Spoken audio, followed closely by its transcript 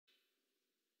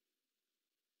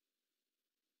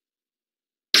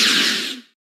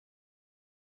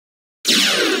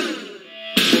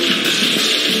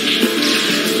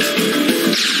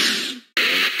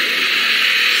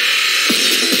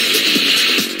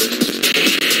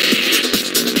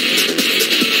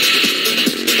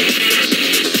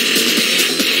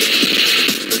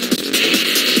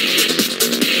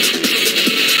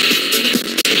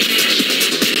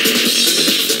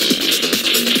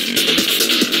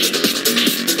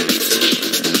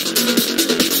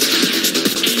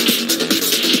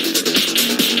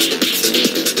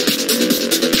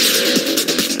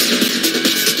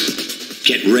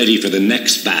ready for the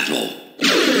next battle.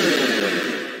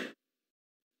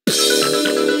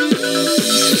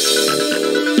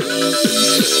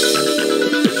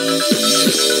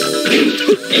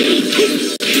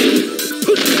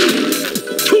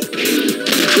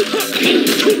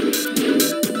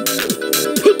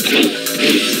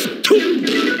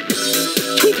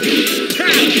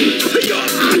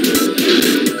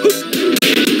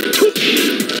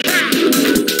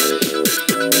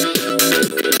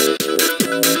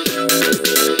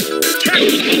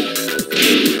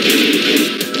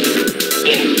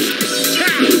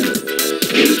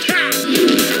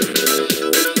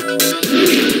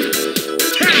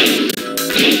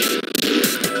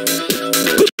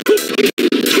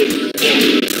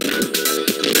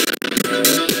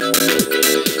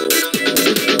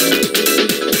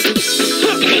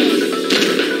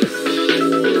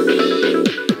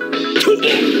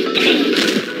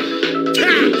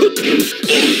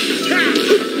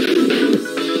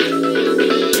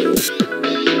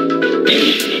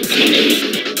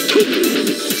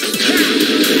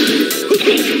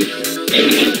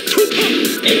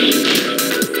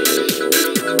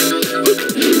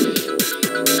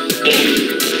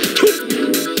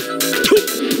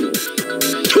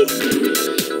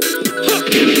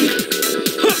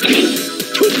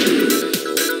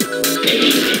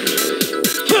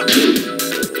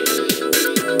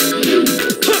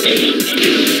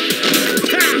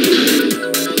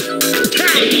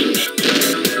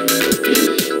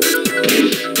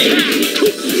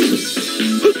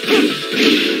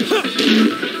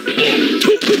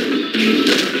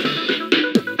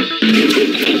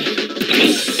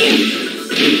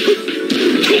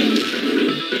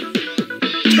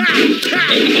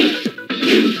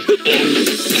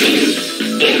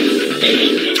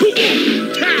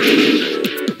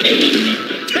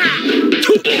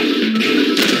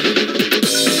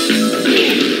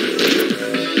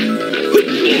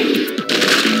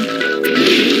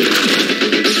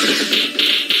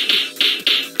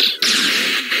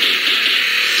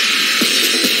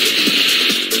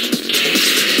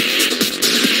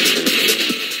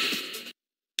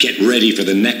 Get ready for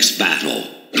the next battle.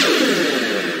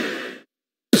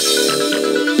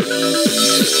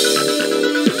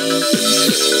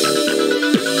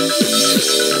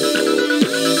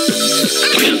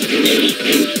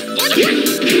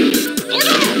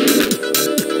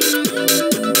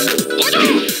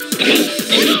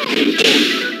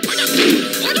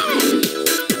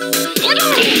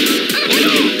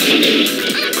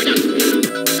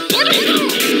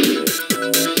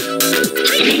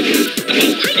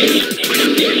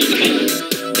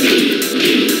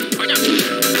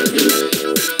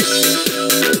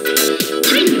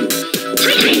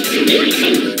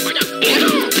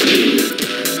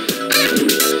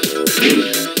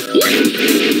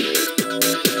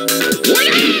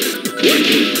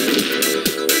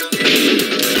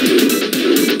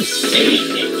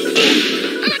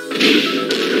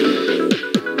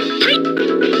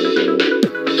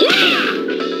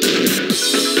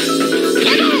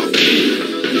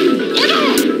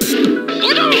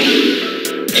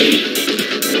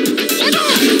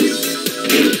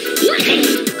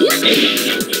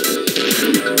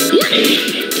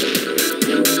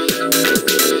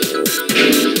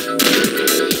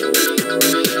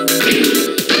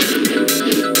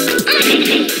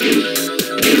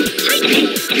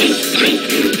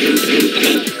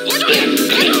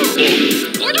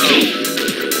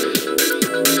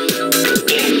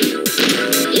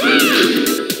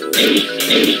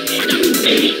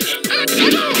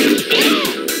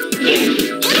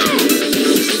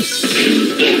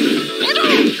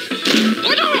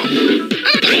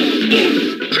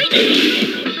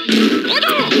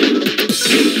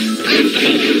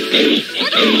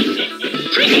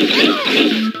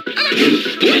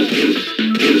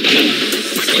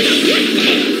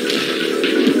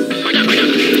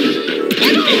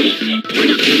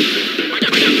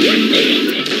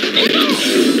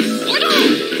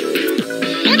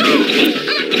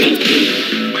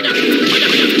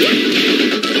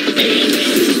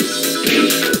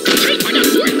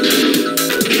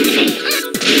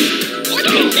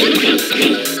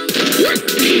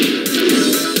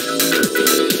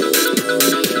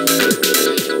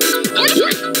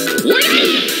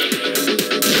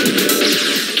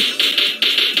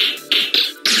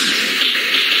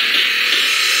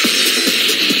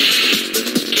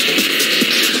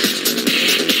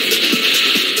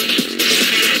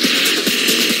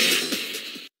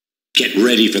 Get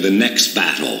ready for the next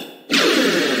battle.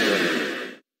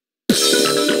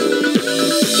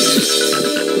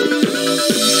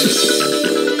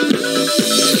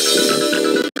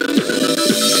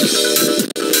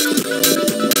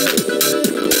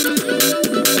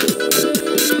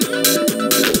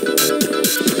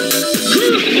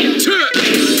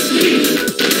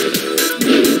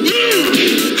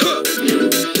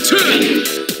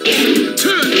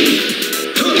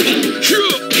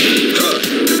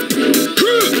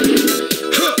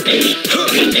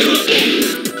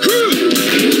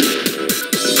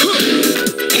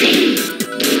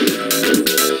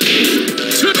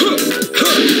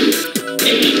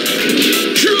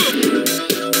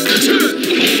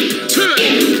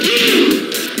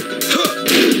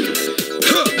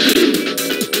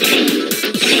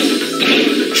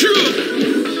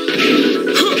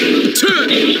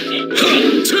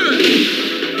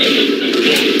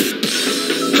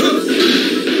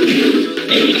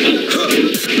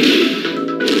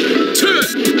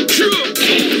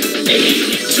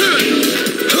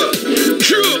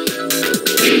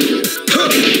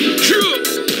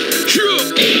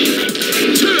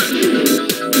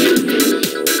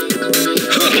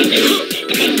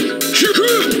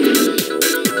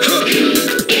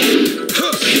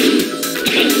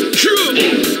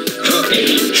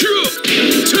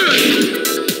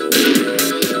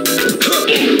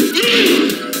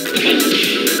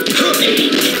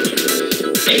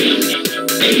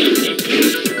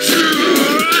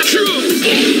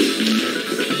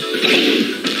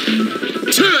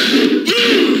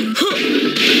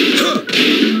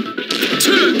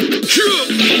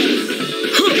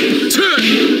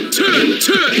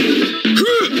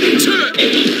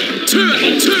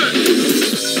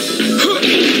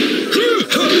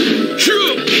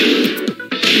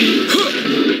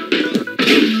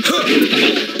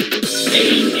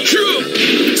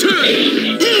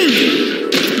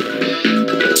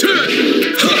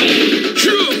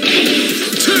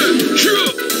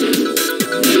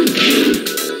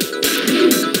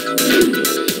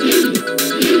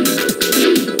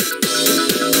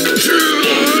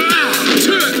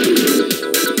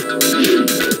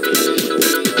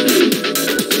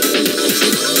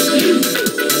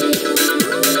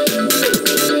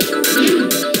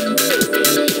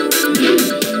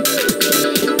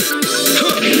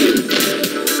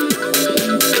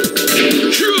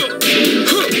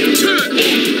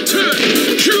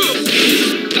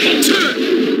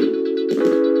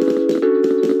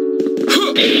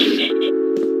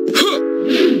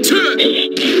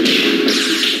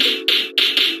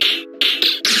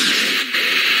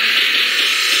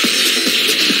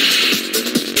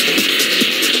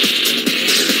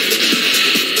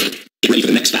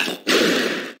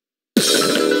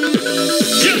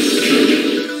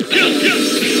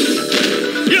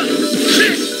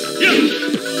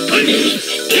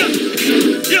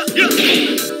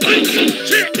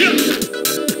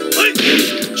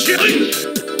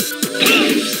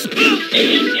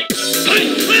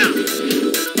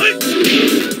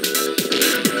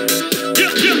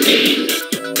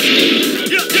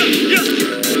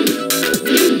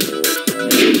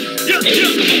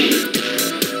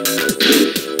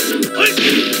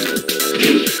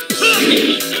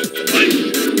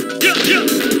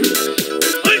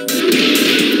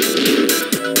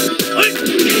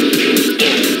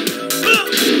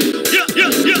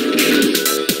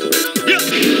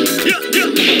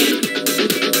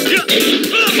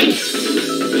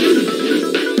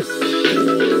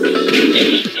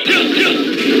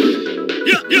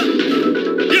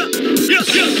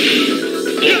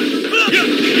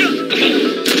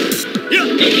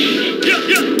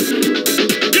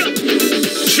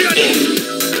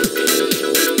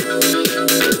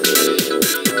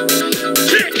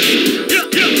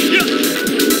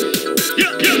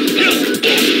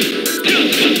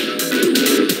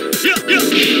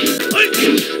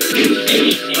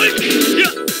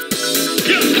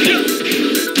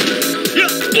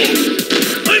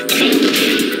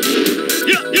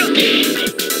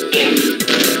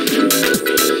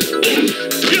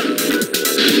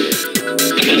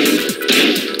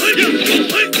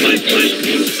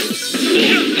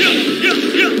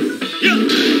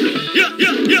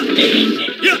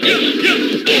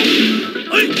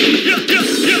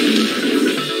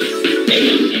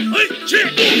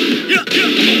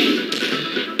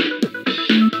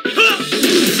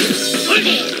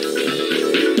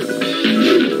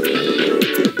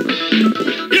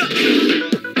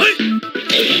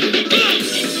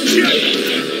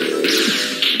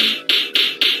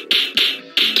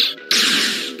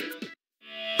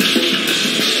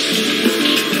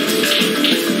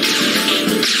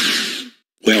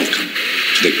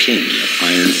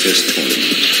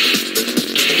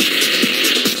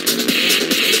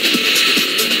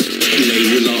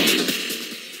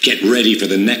 Get ready for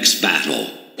the next battle.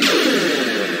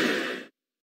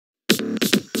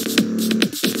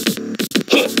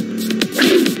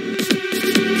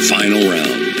 Final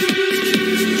round.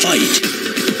 Fight!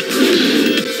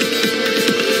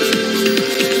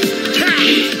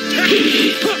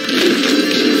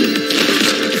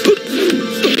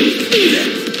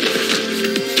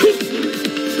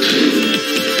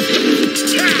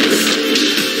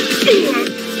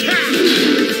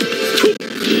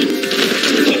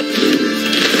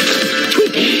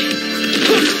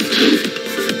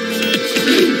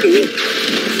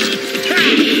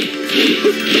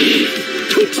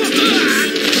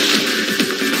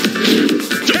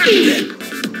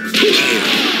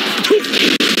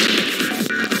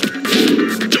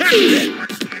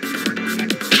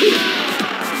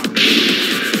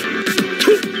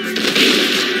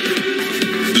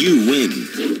 You win.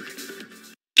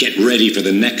 Get ready for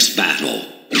the next battle.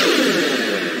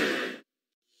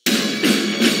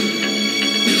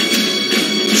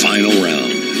 Final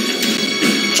round.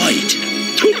 Fight.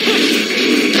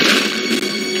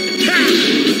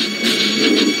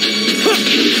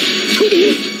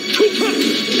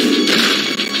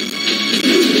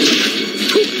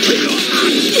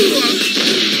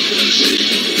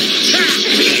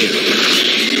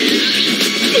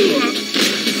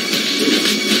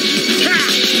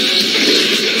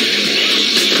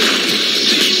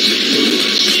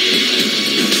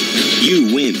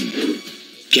 You win.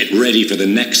 Get ready for the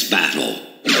next battle.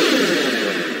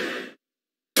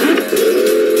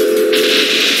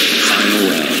 Final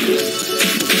round.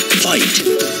 Fight.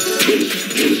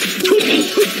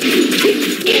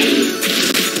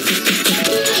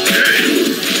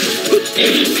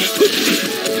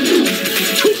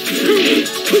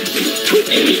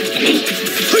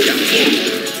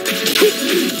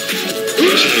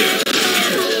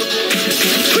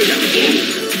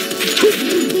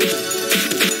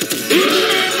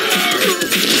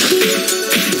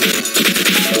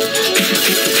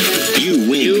 You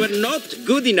win. You are not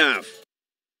good enough.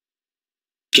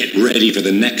 Get ready for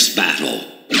the next battle.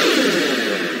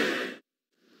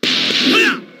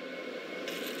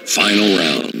 Final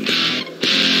round.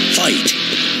 Fight.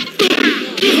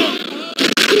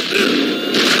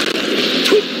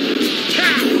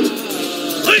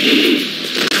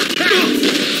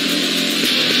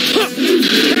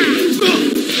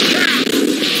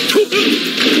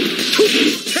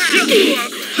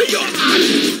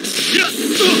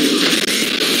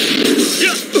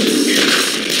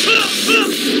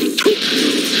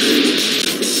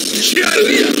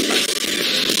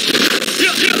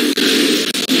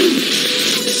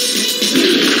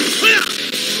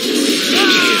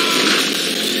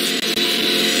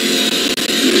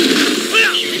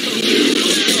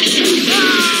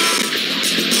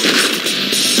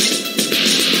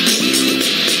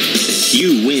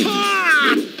 You win.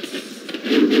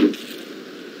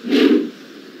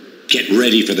 Get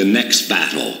ready for the next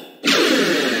battle.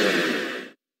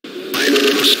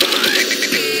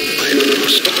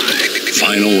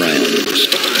 Final round.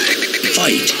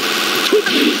 Fight.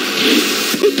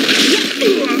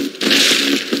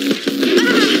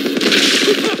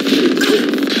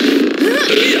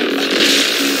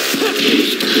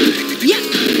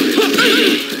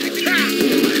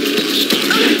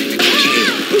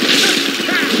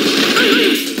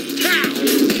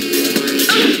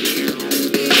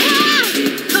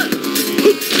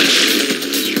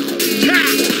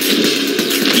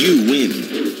 You win.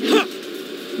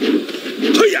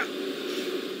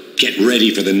 Get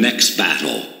ready for the next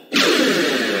battle.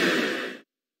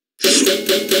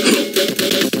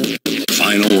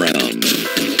 Final round.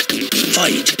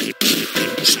 Fight.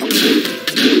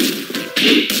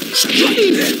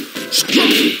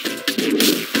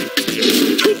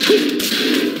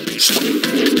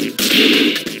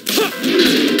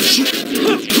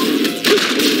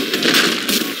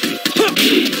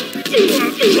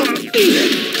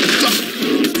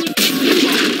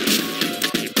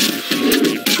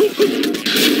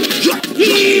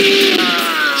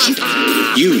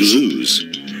 You lose.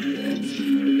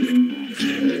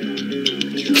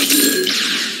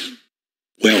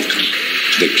 Welcome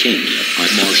to the kingdom of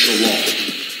martial law.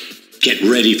 Get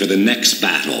ready for the next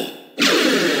battle.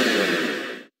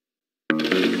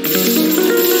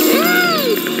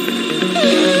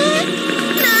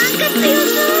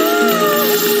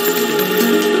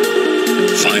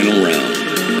 Final round.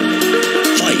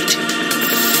 Fight.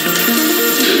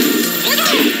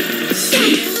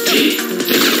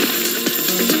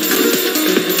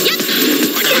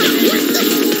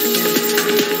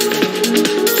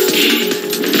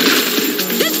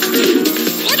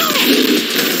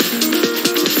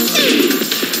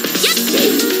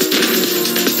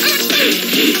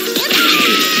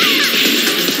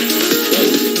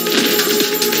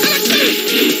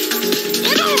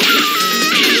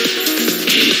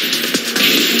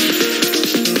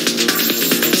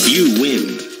 You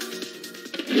win.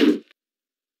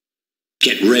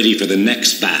 Get ready for the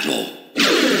next battle.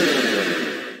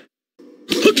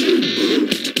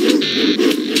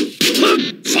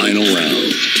 Final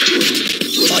round.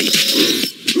 Fight.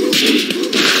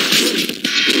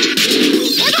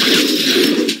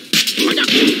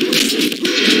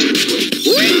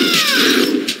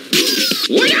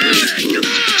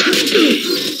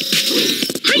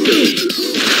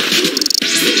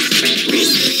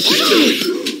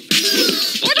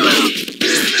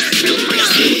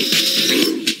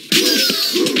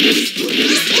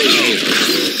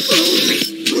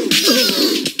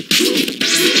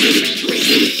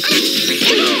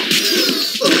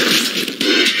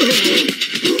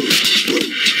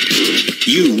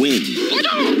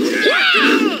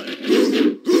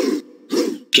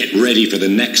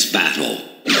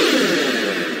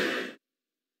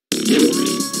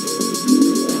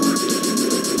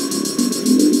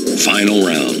 Final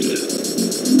round.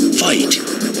 Fight.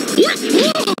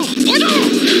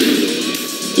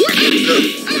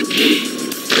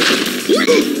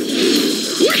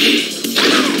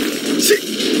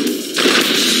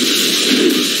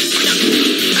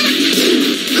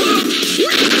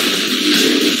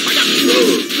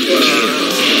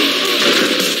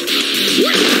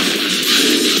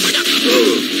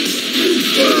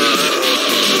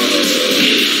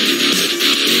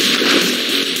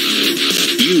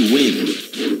 You win.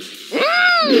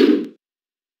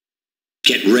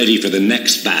 Get ready for the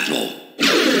next battle.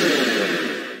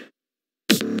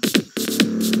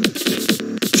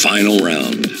 Final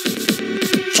round.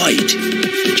 Fight.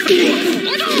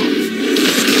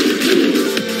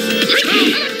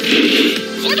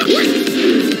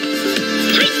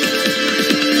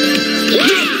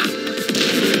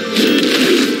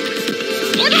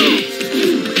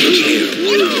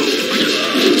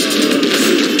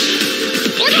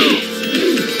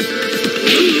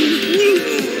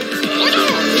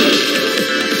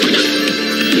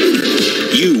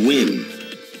 You win.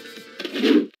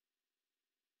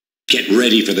 Get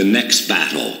ready for the next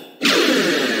battle.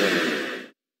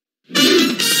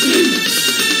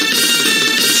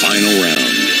 Final round.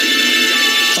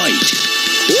 Fight.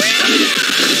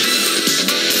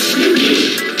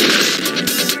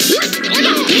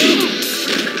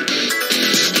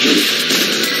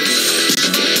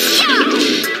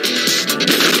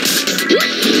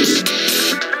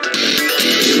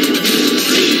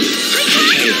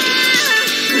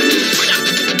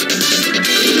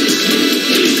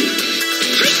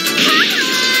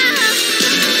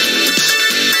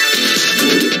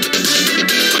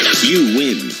 You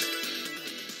win.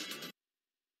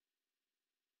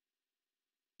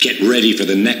 Get ready for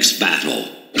the next battle.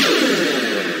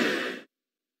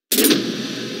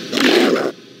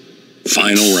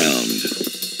 Final round.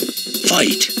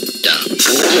 Fight.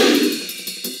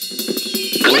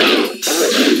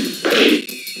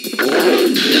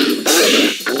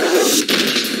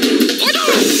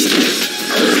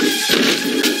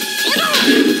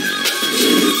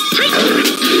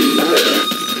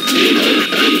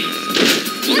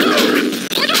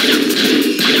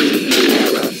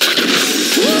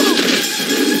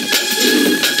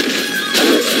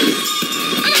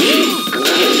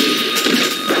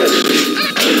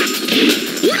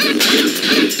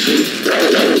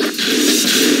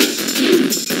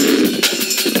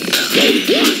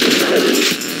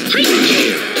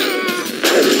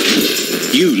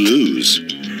 You lose.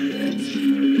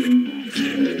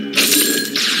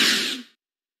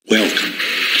 Welcome,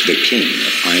 the King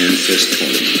of Iron Fist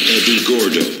Tournament, Eddie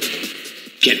Gordo.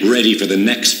 Get ready for the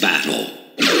next battle.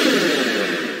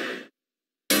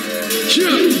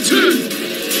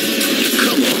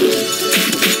 Come on.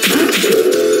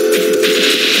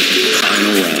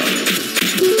 Final round.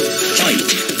 Fight.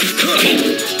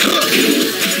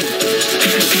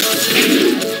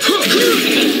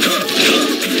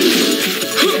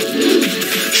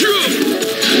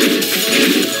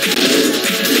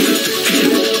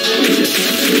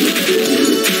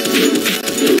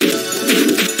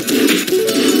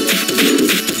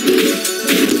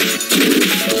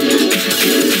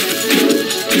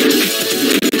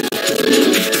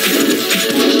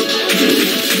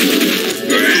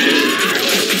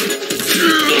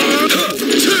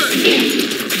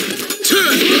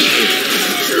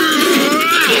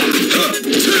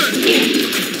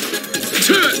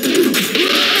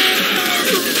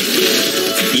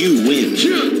 You win.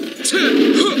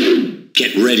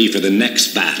 Get ready for the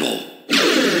next battle.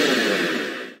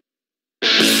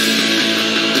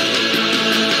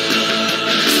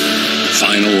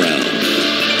 Final round.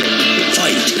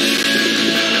 Fight.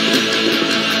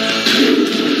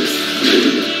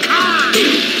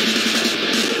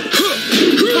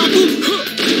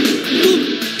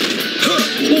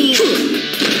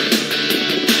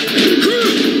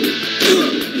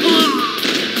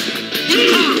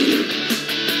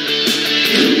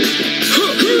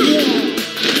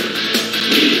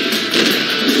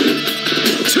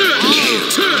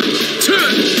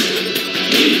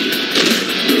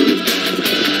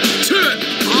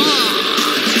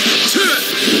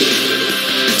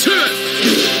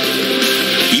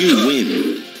 You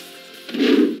win.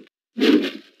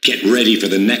 Get ready for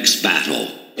the next battle.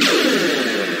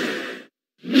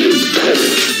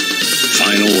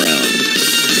 Final round.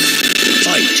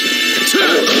 Fight.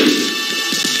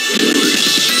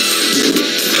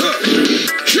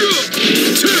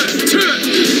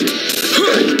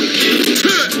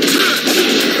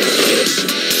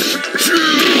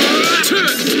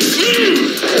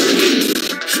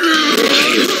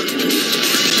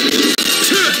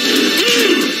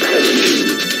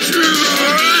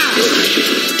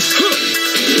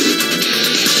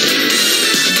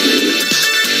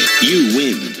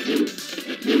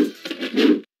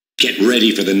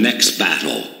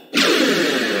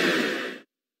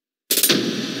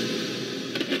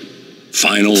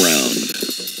 Final round.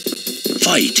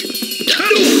 Fight.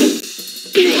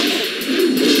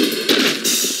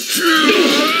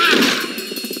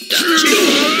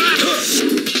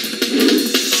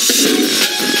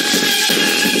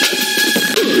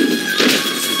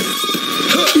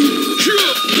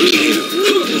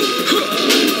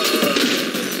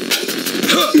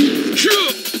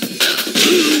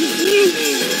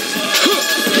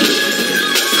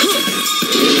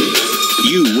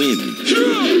 You win.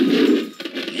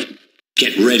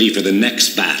 Get ready for the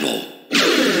next battle.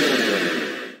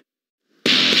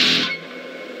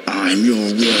 I'm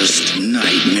your worst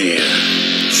nightmare.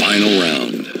 Final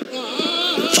round.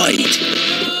 Fight.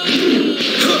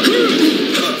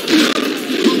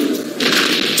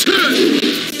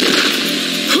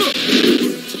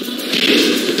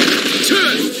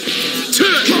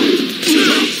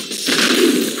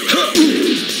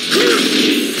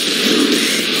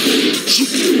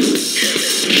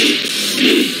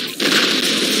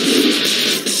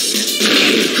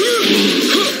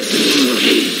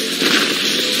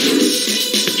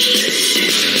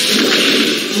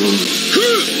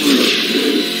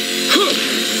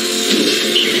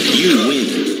 You win.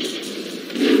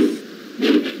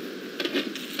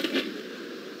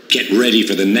 Get ready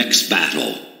for the next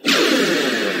battle.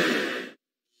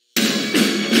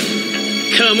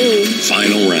 Come on.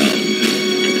 Final round.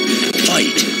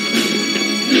 Fight.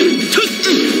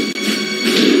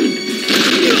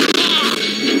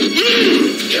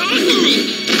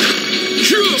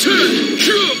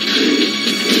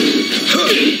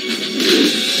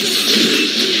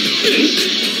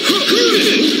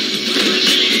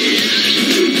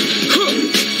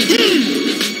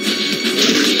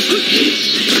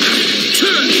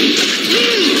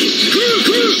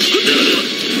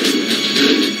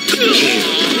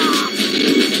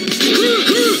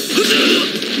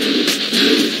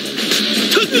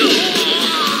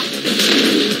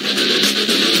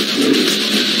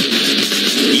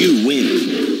 You win.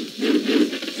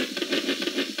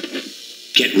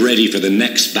 Get ready for the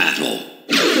next battle.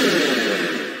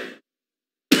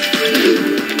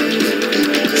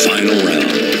 Final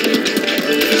round.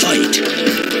 Fight.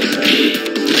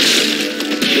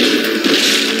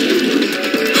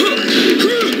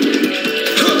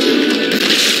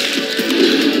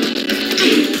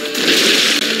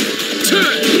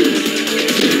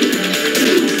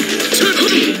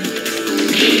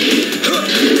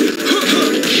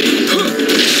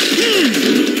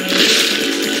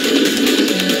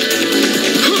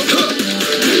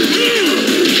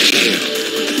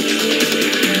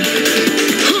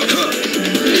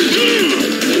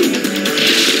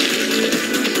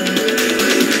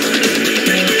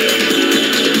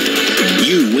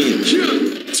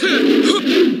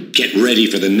 Get ready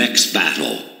for the next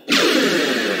battle.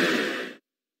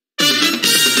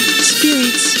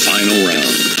 Spirits. Final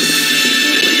round.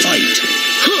 Fight.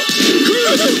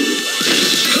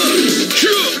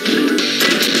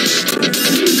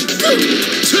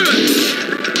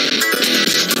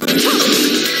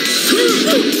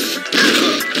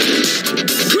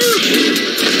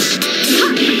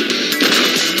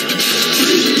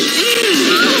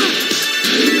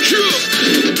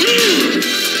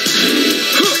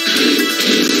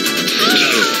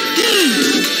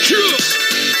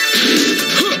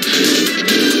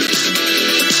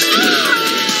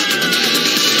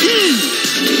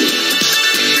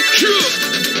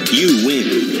 You win.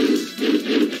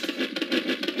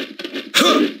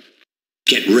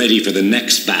 Get ready for the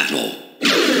next battle.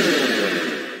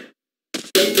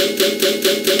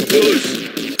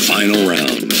 Final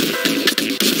round.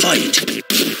 Fight.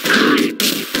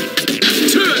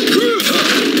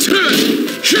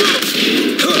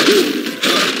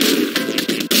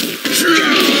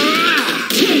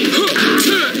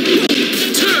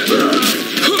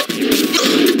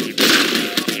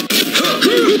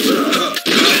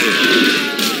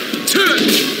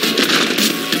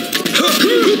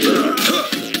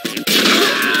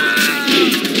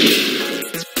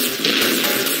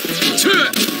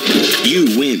 You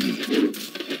win.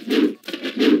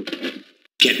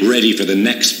 Get ready for the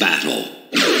next battle.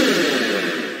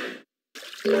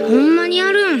 ほんまに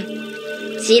ある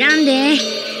ん知らんで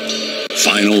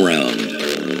Final round.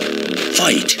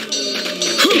 Fight.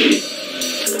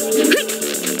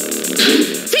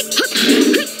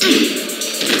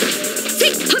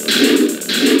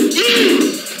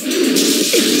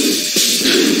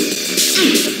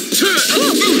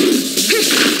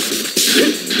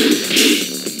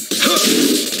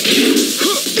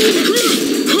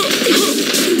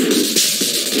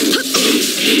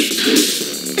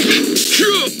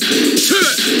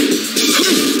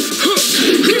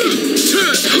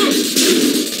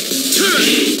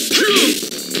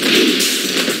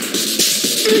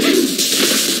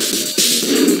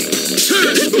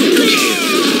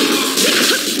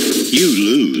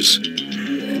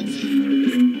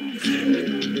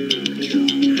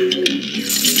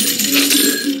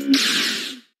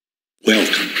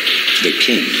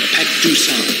 Do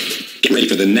some. Get ready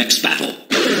for the next battle.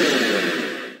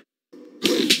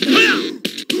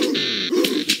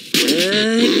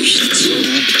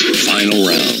 Final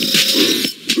round.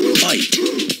 Fight.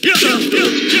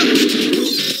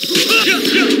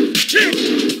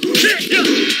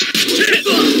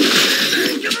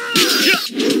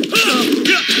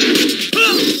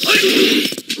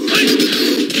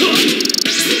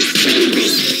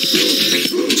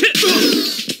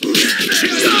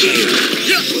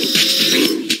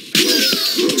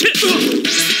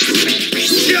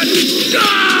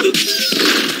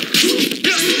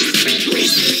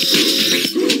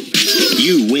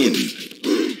 You win.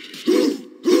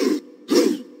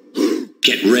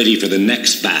 Get ready for the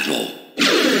next battle.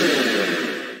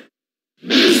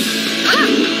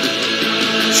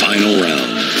 Final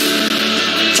round.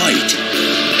 Fight.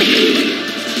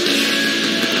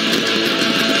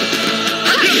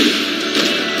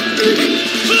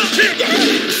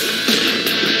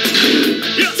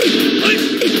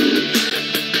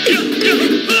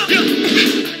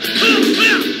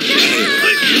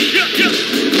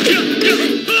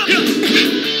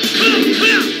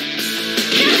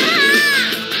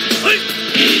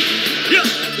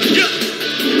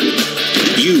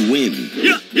 You win.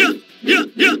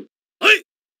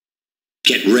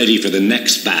 Get ready for the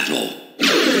next battle.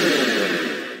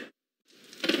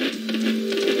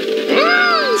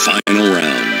 Final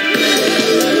round.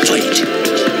 Fight.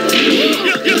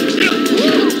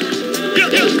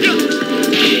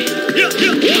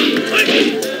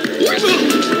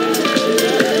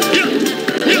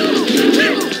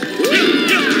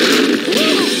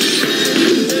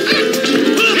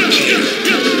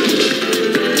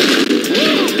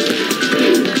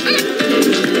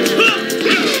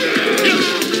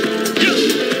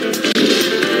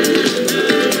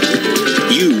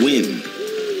 You win.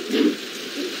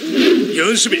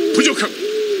 연습이 부족함.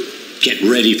 Get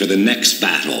ready for the next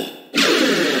battle.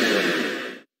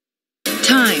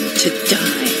 Time to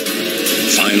die.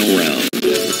 Final round.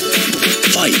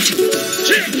 Fight.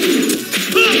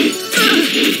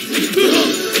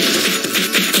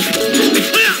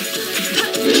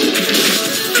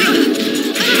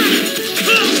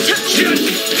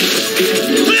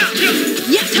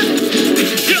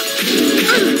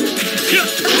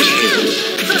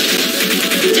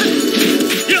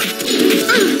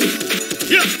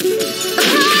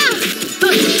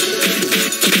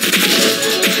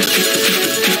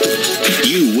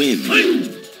 You win.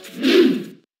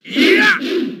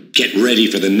 Get ready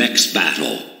for the next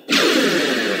battle.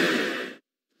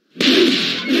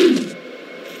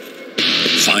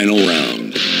 Final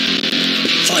round.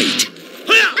 Fight.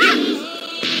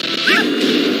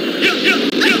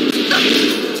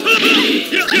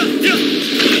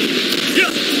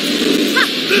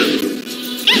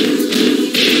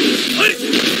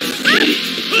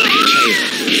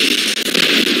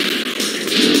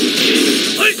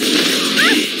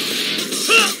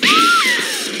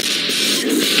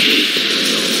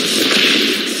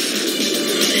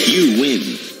 You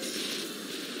win.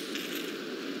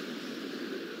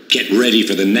 Get ready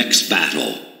for the next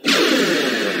battle.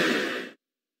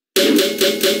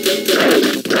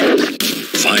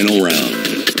 Final round.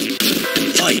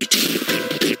 Fight.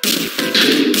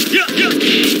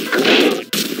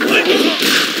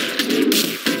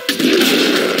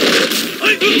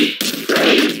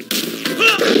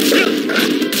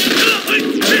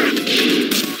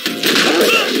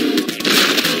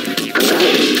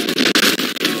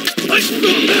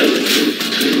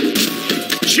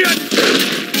 Shit!